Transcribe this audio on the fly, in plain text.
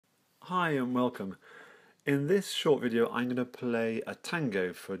Hi and welcome. In this short video I'm going to play a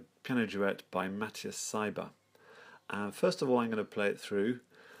tango for piano duet by Mátyás Seiber. First of all I'm going to play it through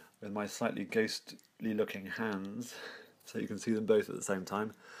with my slightly ghostly looking hands so you can see them both at the same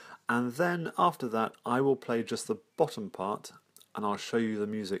time, and then after that I will play just the bottom part and I'll show you the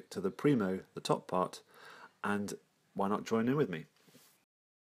music to the primo, the top part, and why not join in with me?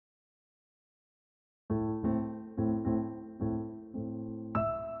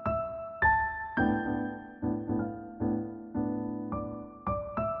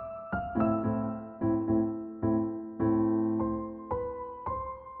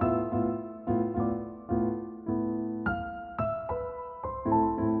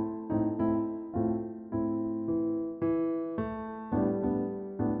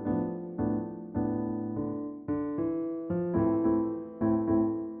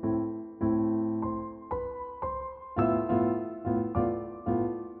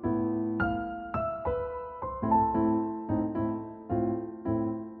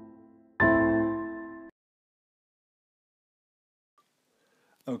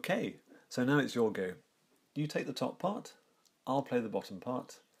 Okay, so now it's your go. You take the top part, I'll play the bottom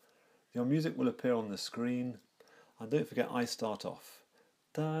part. Your music will appear on the screen, and don't forget I start off.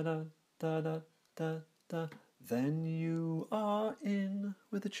 Da da da da da da. Then you are in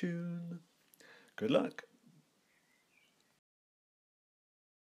with a tune. Good luck.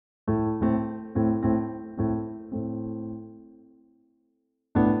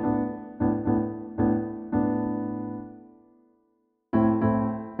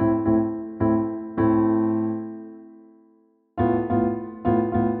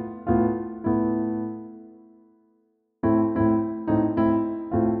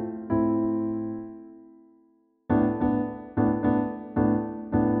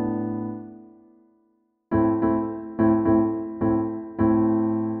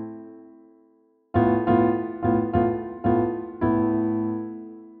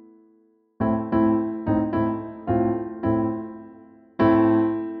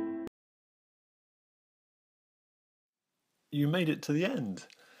 You made it to the end.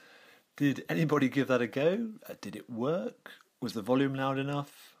 Did anybody give that a go? Did it work? Was the volume loud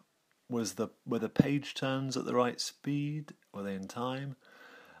enough? Were the page turns at the right speed? Were they in time?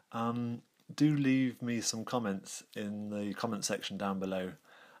 Do leave me some comments in the comment section down below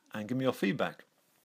and give me your feedback.